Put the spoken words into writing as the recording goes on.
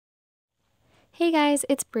Hey guys,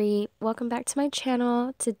 it's Bree. Welcome back to my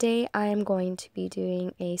channel. Today I am going to be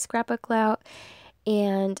doing a scrapbook layout,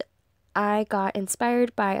 and I got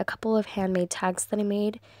inspired by a couple of handmade tags that I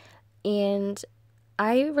made, and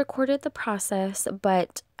I recorded the process,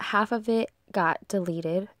 but half of it got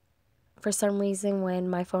deleted. For some reason, when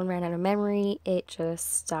my phone ran out of memory, it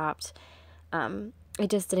just stopped. It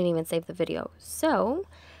just didn't even save the video. So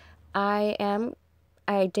I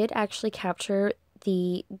did actually capture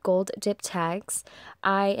the gold dip tags.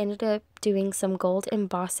 I ended up doing some gold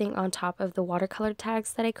embossing on top of the watercolor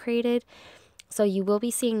tags that I created. So you will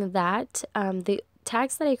be seeing that. The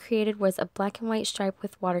tags that I created was a black and white stripe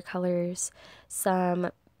with watercolors,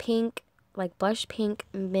 some pink, like blush pink,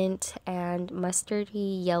 mint, and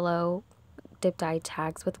mustardy yellow dip dye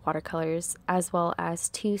tags with watercolors, as well as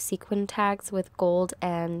two sequin tags with gold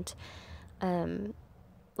and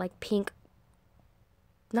like pink,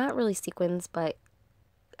 not really sequins, but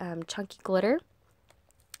chunky glitter.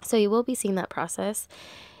 So you will be seeing that process,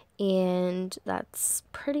 and that's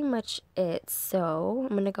pretty much it. So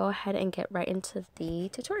I'm gonna go ahead and get right into the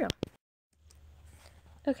tutorial.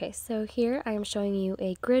 Okay, so here I am showing you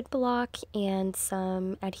a grid block and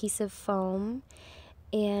some adhesive foam,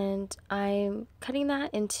 and I'm cutting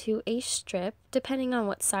that into a strip depending on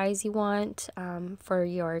what size you want. For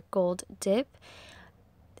your gold dip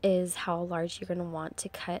is how large you're going to want to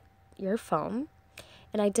cut your foam.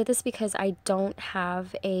 And I did this because I don't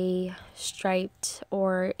have a striped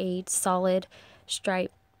or a solid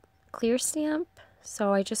stripe clear stamp,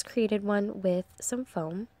 so I just created one with some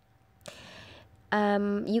foam.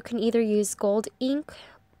 You can either use gold ink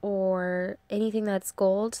or anything that's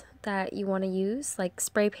gold that you want to use, like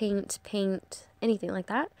spray paint, paint, anything like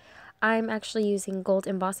that. I'm actually using gold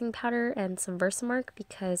embossing powder and some Versamark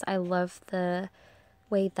because I love the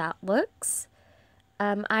way that looks.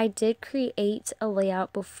 I did create a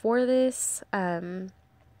layout before this, and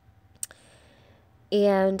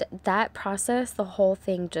that process, the whole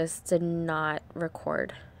thing just did not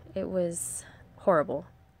record. It was horrible.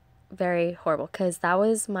 Very horrible, because that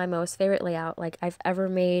was my most favorite layout like I've ever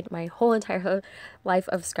made my whole entire life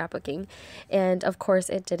of scrapbooking, and of course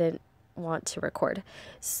it didn't want to record.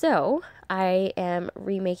 So I am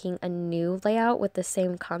remaking a new layout with the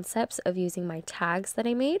same concepts of using my tags that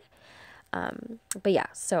I made. But yeah,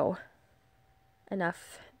 so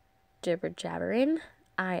enough jibber jabbering.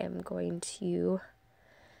 I am going to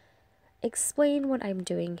explain what I'm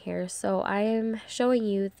doing here. So I am showing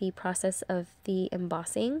you the process of the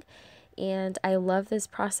embossing, and I love this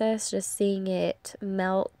process, just seeing it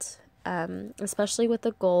melt, especially with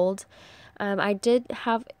the gold. I did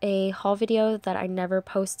have a haul video that I never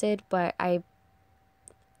posted, but I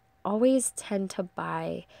always tend to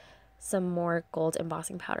buy some more gold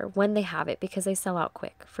embossing powder when they have it because they sell out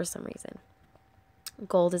quick for some reason.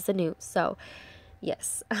 Gold is the new. So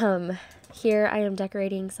yes, here I am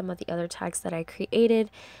decorating some of the other tags that I created,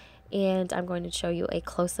 and I'm going to show you a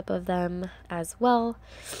close-up of them as well.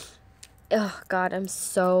 Oh god, I'm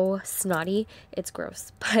so snotty. It's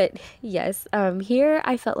gross. But yes, here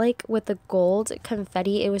I felt like with the gold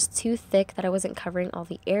confetti, it was too thick that I wasn't covering all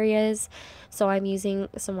the areas. So I'm using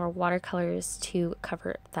some more watercolors to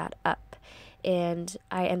cover that up. And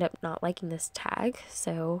I end up not liking this tag,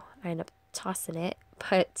 so I end up tossing it.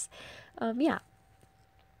 But yeah.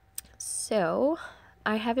 So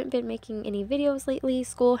I haven't been making any videos lately.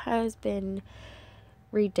 School has been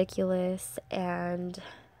ridiculous, and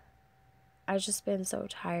I've just been so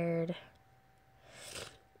tired,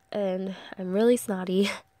 and I'm really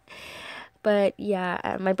snotty. But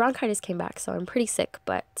yeah, my bronchitis came back, so I'm pretty sick,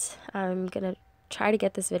 but I'm gonna try to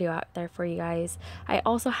get this video out there for you guys. I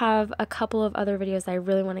also have a couple of other videos I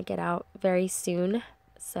really want to get out very soon,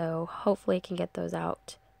 so hopefully I can get those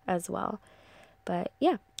out as well. But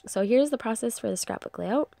yeah, so here's the process for the scrapbook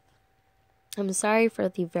layout. I'm sorry for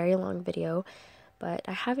the very long video, but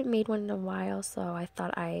I haven't made one in a while, so I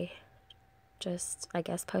thought I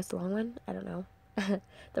guess post a long one. I don't know.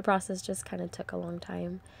 The process just kind of took a long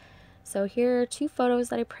time. So here are two photos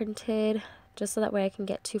that I printed, just so that way I can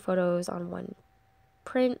get two photos on one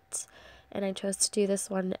print. And I chose to do this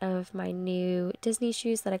one of my new Disney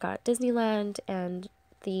shoes that I got at Disneyland, and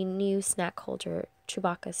the new snack holder,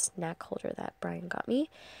 Chewbacca snack holder that Brian got me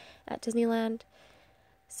at Disneyland.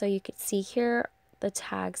 So you could see here the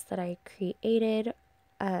tags that I created.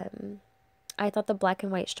 I thought the black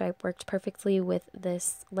and white stripe worked perfectly with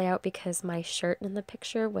this layout because my shirt in the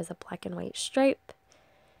picture was a black and white stripe.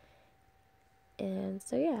 And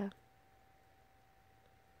so yeah.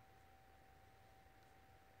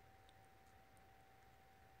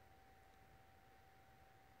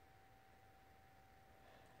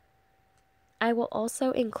 I will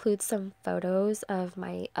also include some photos of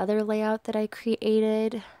my other layout that I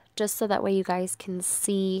created, just so that way you guys can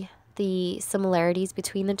see the similarities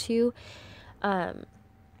between the two.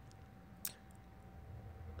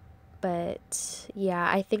 But yeah,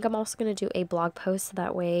 I think I'm also going to do a blog post so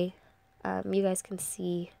that way you guys can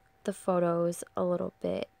see the photos a little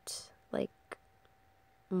bit like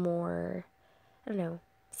more, I don't know,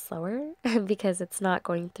 slower because it's not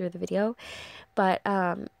going through the video. But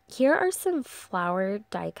here are some flower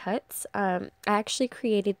die cuts. I actually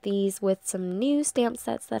created these with some new stamp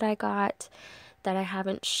sets that I got that I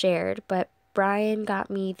haven't shared, but Brian got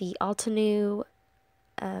me the Altenew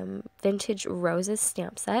Vintage Roses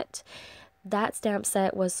stamp set. That stamp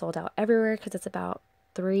set was sold out everywhere because it's about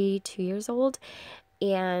 2 years old,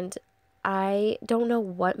 and I don't know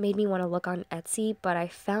what made me want to look on Etsy, but I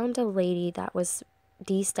found a lady that was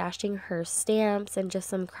destashing her stamps and just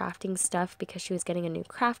some crafting stuff because she was getting a new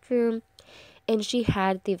craft room, and she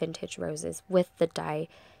had the vintage roses with the die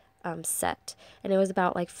set, and it was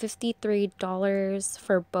about like $53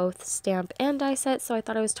 for both stamp and die set, so I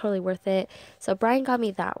thought it was totally worth it. So Brian got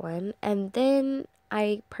me that one, and then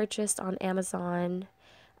I purchased on Amazon,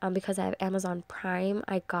 because I have Amazon Prime,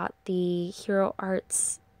 I got the Hero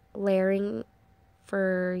Arts layering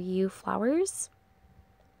for you flowers,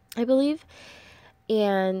 I believe.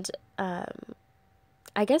 And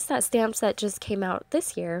I guess that stamp set just came out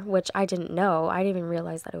this year, which I didn't know. I didn't even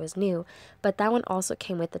realize that it was new. But that one also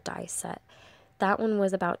came with the die set. That one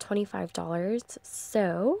was about $25.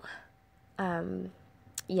 So,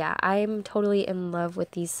 yeah, I'm totally in love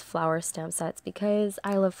with these flower stamp sets because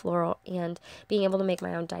I love floral, and being able to make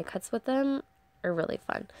my own die cuts with them are really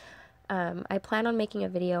fun. I plan on making a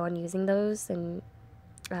video on using those, and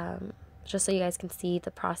just so you guys can see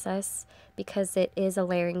the process, because it is a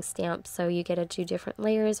layering stamp, so you get to do different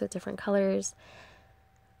layers with different colors.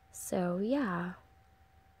 So yeah,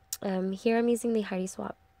 here I'm using the Heidi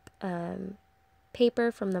Swap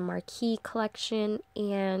paper from the Marquee collection,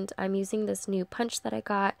 and I'm using this new punch that I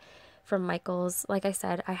got from Michael's. Like I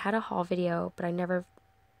said, I had a haul video, but I never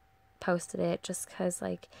posted it just because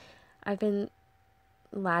like I've been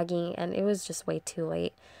lagging and it was just way too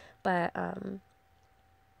late. But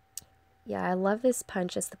yeah, I love this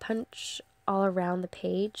punch. It's the punch all around the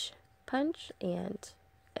page punch, and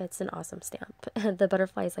it's an awesome stamp. The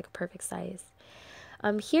butterfly is like a perfect size.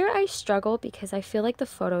 Here I struggle because I feel like the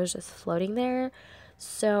photo is just floating there.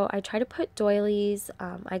 So I try to put doilies.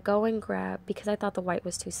 I go and grab, because I thought the white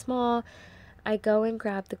was too small, I go and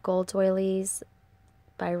grab the gold doilies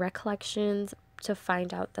by Recollections to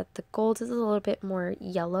find out that the gold is a little bit more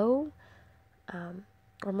yellow,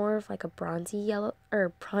 or more of like a bronzy yellow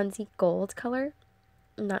or bronzy gold color.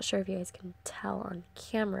 I'm not sure if you guys can tell on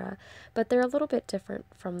camera, but they're a little bit different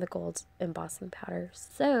from the gold embossing powder.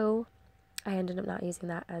 So I ended up not using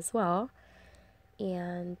that as well,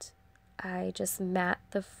 and I just mat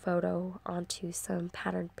the photo onto some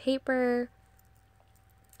patterned paper,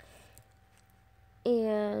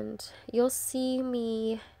 and you'll see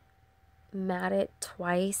me mat it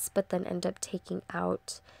twice, but then end up taking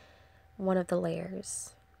out one of the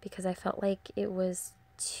layers because I felt like it was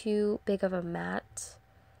too big of a mat.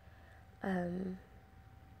 But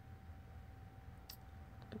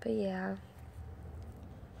yeah.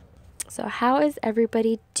 So how is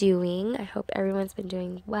everybody doing? I hope everyone's been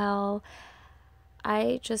doing well.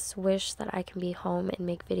 I just wish that I can be home and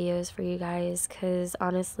make videos for you guys, because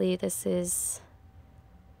honestly, this is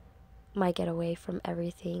my getaway from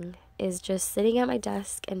everything, is just sitting at my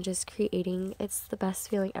desk and just creating. It's the best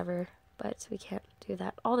feeling ever, but we can't do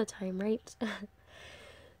that all the time, right?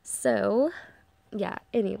 So yeah,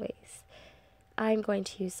 anyways, I'm going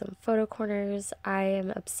to use some photo corners. I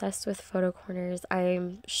am obsessed with photo corners.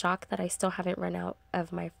 I'm shocked that I still haven't run out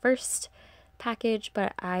of my first package,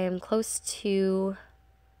 but I am close to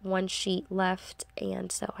one sheet left,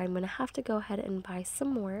 and so I'm going to have to go ahead and buy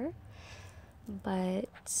some more.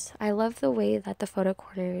 But I love the way that the photo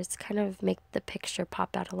corners kind of make the picture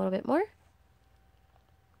pop out a little bit more.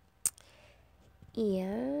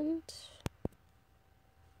 And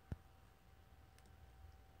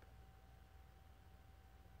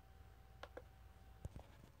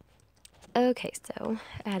okay, so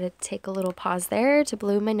I had to take a little pause there to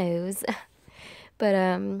blow my nose.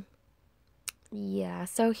 But yeah,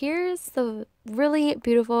 so here's the really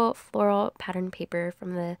beautiful floral pattern paper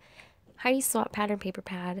from the Heidi Swap pattern paper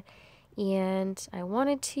pad, and I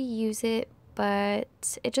wanted to use it,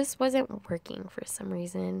 but it just wasn't working for some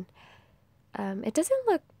reason. It doesn't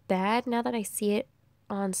look bad now that I see it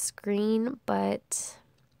on screen, but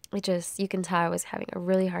it just, you can tell I was having a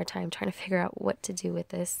really hard time trying to figure out what to do with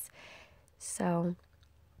this. So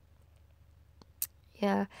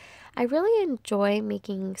Yeah, I really enjoy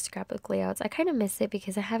making scrapbook layouts. I kind of miss it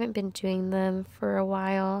because I haven't been doing them for a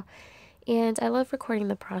while, and I love recording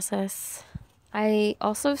the process. I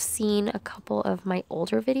also have seen a couple of my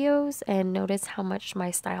older videos and noticed how much my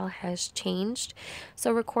style has changed.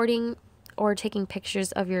 So recording or taking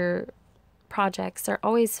pictures of your projects are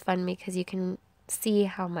always fun because you can see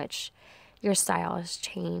how much your style has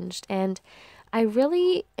changed. And I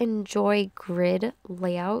really enjoy grid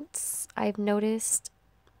layouts. I've noticed,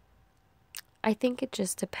 I think it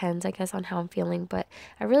just depends, I guess, on how I'm feeling, but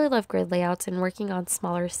I really love grid layouts and working on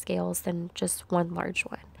smaller scales than just one large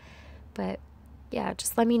one. But yeah,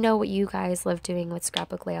 just let me know what you guys love doing with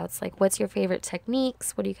scrapbook layouts. Like, what's your favorite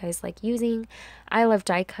techniques? What do you guys like using? I love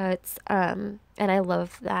die cuts, and I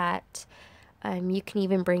love that you can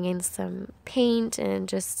even bring in some paint and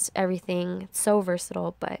just everything. It's so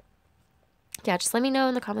versatile. But yeah, just let me know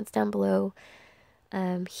in the comments down below.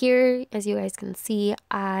 Here, as you guys can see,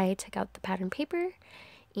 I took out the pattern paper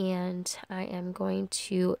and I am going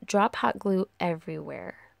to drop hot glue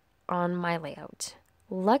everywhere on my layout.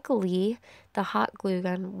 Luckily, the hot glue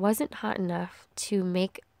gun wasn't hot enough to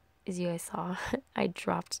make, as you guys saw, I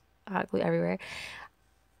dropped hot glue everywhere.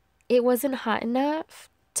 It wasn't hot enough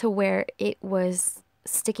to where it was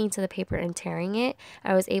sticking to the paper and tearing it.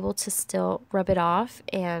 I was able to still rub it off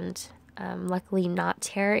and luckily not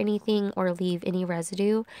tear anything or leave any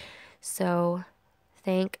residue. So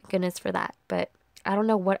thank goodness for that. But I don't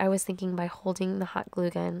know what I was thinking by holding the hot glue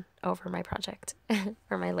gun over my project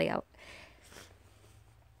or my layout.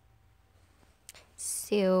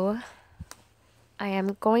 So I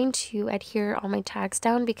am going to adhere all my tags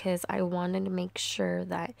down because I wanted to make sure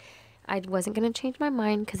that I wasn't going to change my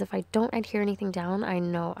mind, because if I don't adhere anything down, I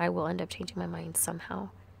know I will end up changing my mind somehow.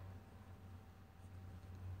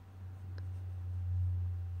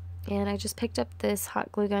 And I just picked up this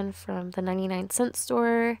hot glue gun from the 99-cent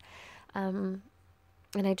store. And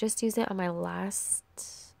I just used it on my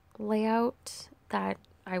last layout that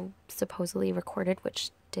I supposedly recorded,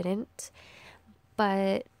 which didn't.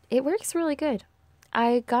 But it works really good.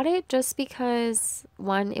 I got it just because,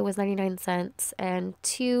 one, it was 99 cents, and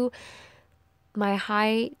two, my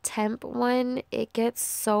high temp one, it gets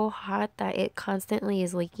so hot that it constantly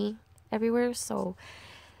is leaking everywhere. So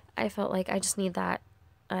I felt like I just need that,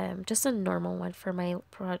 just a normal one for my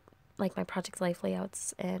my project life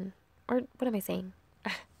layouts, and, or what am I saying?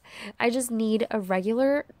 I just need a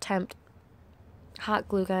regular temp hot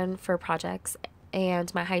glue gun for projects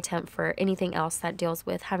and my high temp for anything else that deals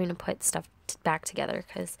with having to put stuff back together,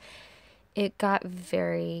 because it got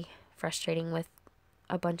very frustrating with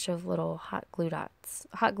a bunch of little hot glue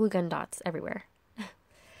gun dots everywhere.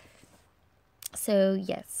 So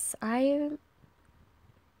yes, I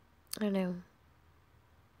don't know.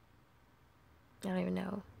 I don't even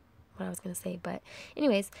know what I was going to say, but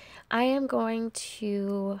anyways, I am going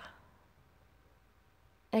to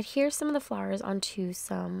adhere some of the flowers onto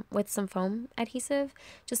some foam adhesive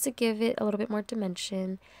just to give it a little bit more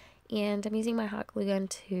dimension, and I'm using my hot glue gun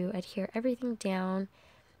to adhere everything down.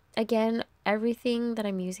 Again, everything that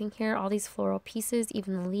I'm using here, all these floral pieces,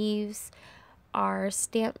 even the leaves, are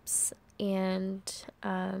stamps and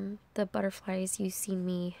the butterflies you've seen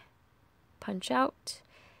me punch out.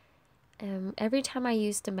 Every time I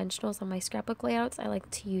use dimensionals on my scrapbook layouts, I like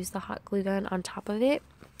to use the hot glue gun on top of it,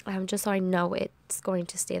 just so I know it's going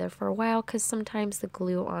to stay there for a while, because sometimes the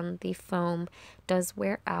glue on the foam does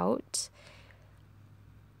wear out.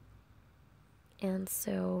 And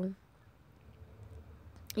so,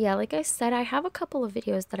 yeah, like I said, I have a couple of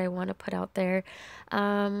videos that I want to put out there.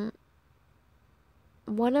 One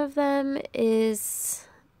of them is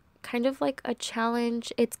kind of like a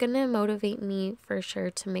challenge. It's gonna motivate me for sure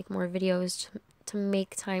to make more videos, to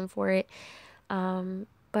make time for it.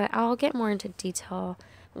 But I'll get more into detail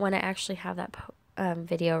when I actually have that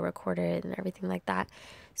video recorded and everything like that.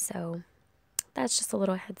 So that's just a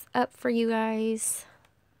little heads up for you guys.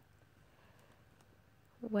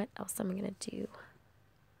 What else am I gonna do?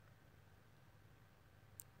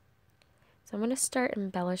 So I'm going to start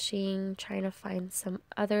embellishing, trying to find some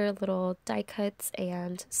other little die cuts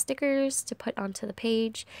and stickers to put onto the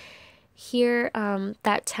page. Here,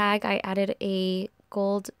 that tag, I added a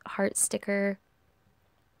gold heart sticker,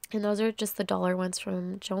 and those are just the dollar ones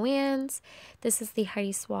from Joann's. This is the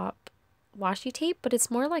Heidi Swap washi tape, but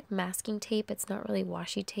it's more like masking tape. It's not really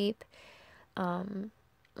washi tape. And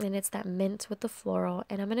it's that mint with the floral,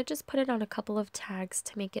 and I'm going to just put it on a couple of tags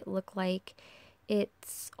to make it look like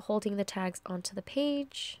it's holding the tags onto the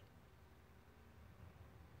page.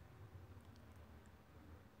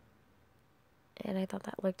 And I thought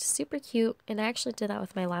that looked super cute, and I actually did that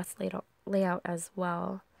with my last layout as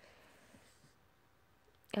well.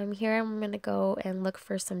 Here I'm going to go and look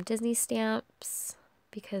for some Disney stamps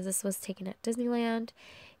because this was taken at Disneyland.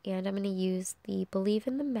 And I'm going to use the Believe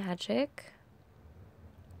in the Magic.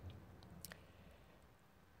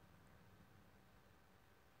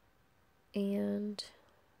 And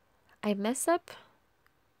I mess up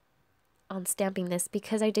on stamping this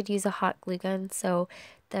because I did use a hot glue gun, so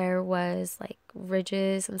there was like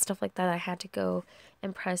ridges and stuff like that I had to go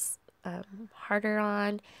and press harder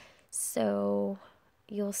on. So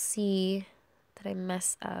you'll see that I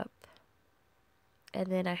mess up and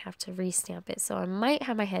then I have to re-stamp it. So I might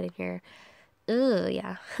have my head in here. Ugh,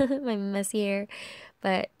 yeah, my messy hair.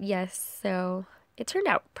 But yes, so it turned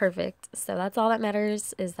out perfect. So that's all that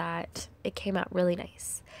matters, is that it came out really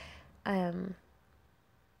nice.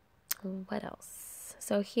 What else?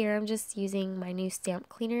 So here I'm just using my new stamp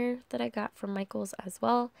cleaner that I got from Michael's as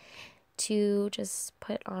well to just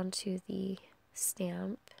put onto the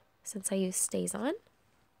stamp since I use StazOn.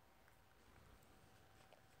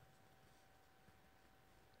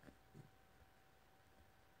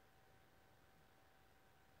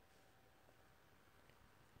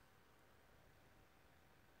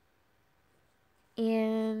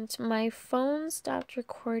 And my phone stopped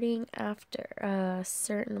recording after a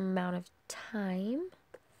certain amount of time.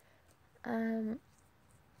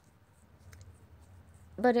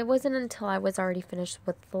 But it wasn't until I was already finished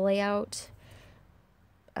with the layout.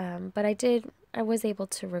 But I was able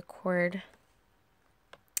to record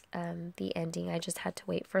the ending. I just had to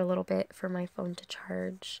wait for a little bit for my phone to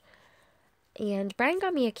charge. And Brian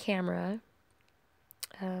got me a camera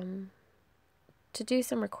to do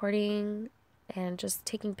some recording and just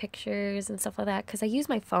taking pictures and stuff like that, because I use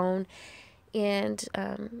my phone. And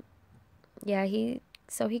yeah, he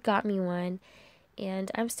got me one, and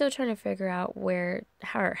I'm still trying to figure out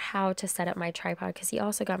how to set up my tripod, because he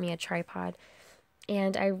also got me a tripod.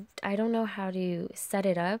 And I don't know how to set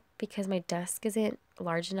it up because my desk isn't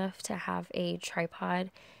large enough to have a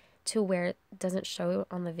tripod to where it doesn't show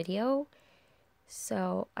on the video.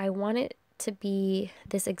 So I want it to be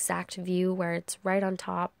this exact view where it's right on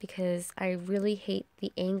top, because I really hate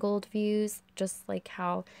the angled views, just like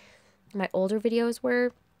how my older videos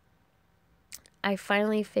were. I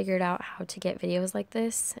finally figured out how to get videos like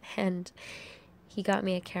this, and he got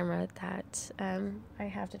me a camera that I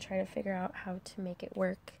have to try to figure out how to make it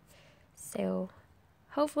work. So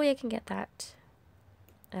hopefully I can get that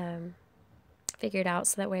figured out,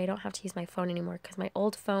 so that way I don't have to use my phone anymore, because my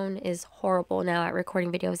old phone is horrible now at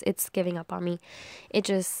recording videos. It's giving up on me.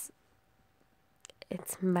 It's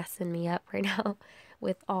messing me up right now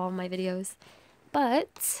with all my videos.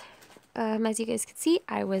 But as you guys can see,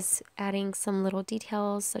 I was adding some little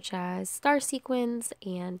details such as star sequins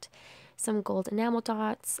and some gold enamel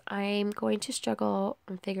dots. I'm going to struggle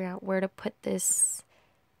on figuring out where to put this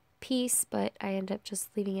piece, but I end up just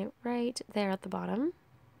leaving it right there at the bottom.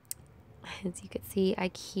 As you can see, I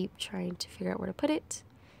keep trying to figure out where to put it.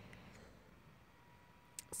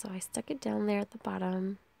 So I stuck it down there at the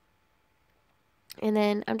bottom. And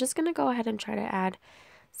then I'm just going to go ahead and try to add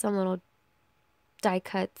some little die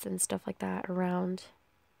cuts and stuff like that around.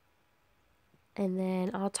 And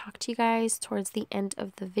then I'll talk to you guys towards the end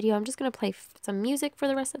of the video. I'm just going to play some music for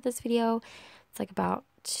the rest of this video. It's like about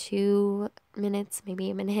 2 minutes,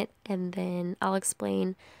 maybe a minute. And then I'll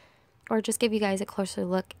explain, or just give you guys a closer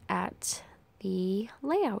look at the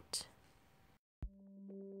layout.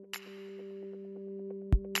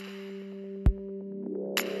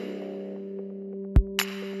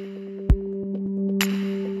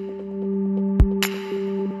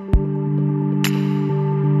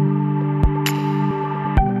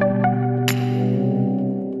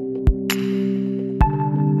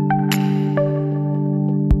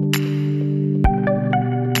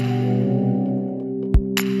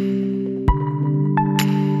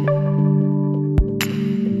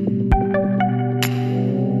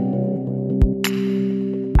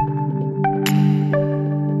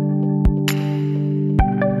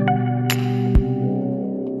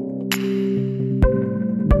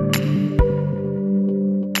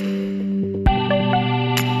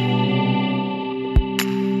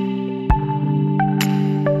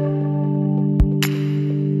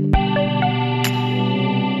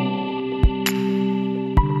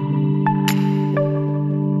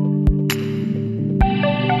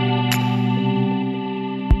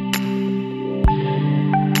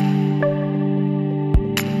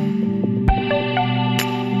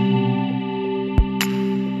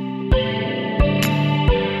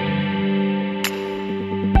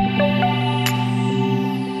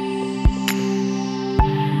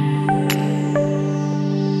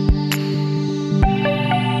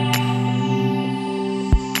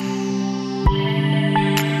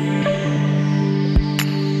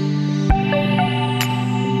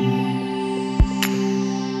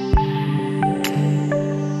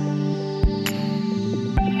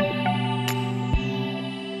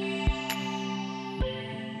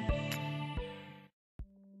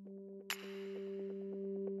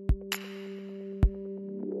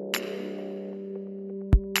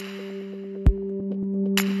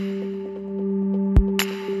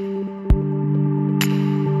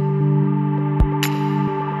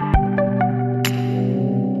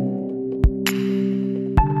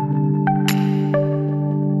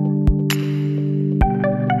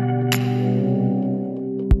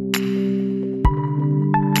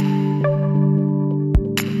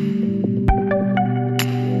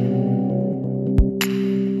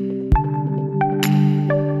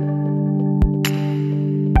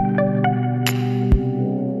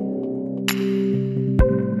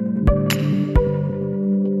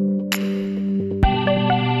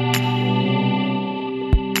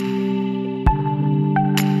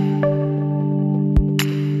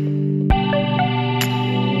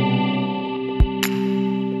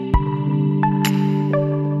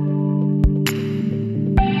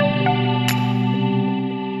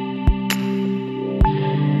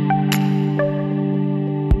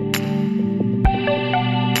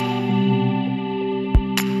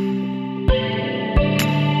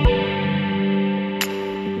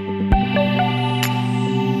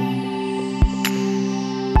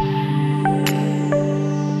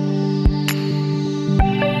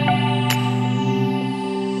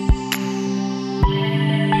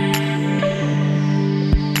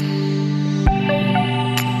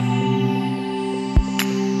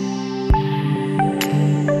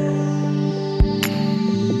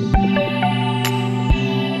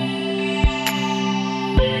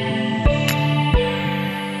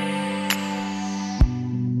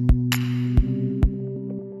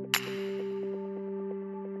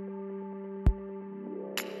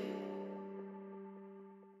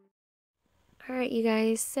 Alright, you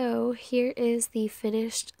guys, so here is the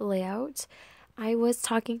finished layout. I was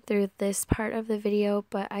talking through this part of the video,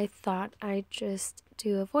 but I thought I'd just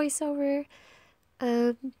do a voiceover.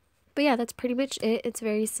 But yeah, that's pretty much it. It's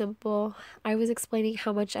very simple. I was explaining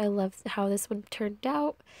how much I loved how this one turned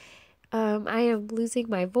out. I am losing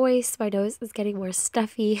my voice. My nose is getting more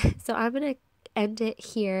stuffy, so I'm gonna end it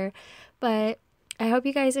here. But I hope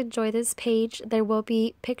you guys enjoy this page. There will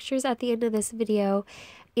be pictures at the end of this video,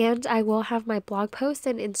 and I will have my blog post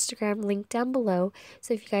and Instagram linked down below.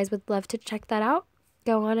 So if you guys would love to check that out,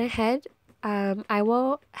 go on ahead. I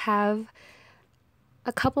will have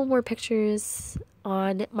a couple more pictures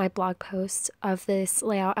on my blog post of this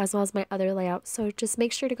layout as well as my other layout. So just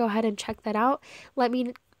make sure to go ahead and check that out. Let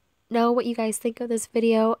me know what you guys think of this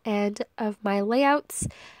video and of my layouts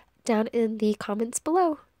down in the comments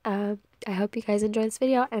below. I hope you guys enjoyed this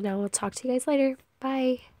video, and I will talk to you guys later.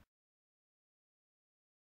 Bye!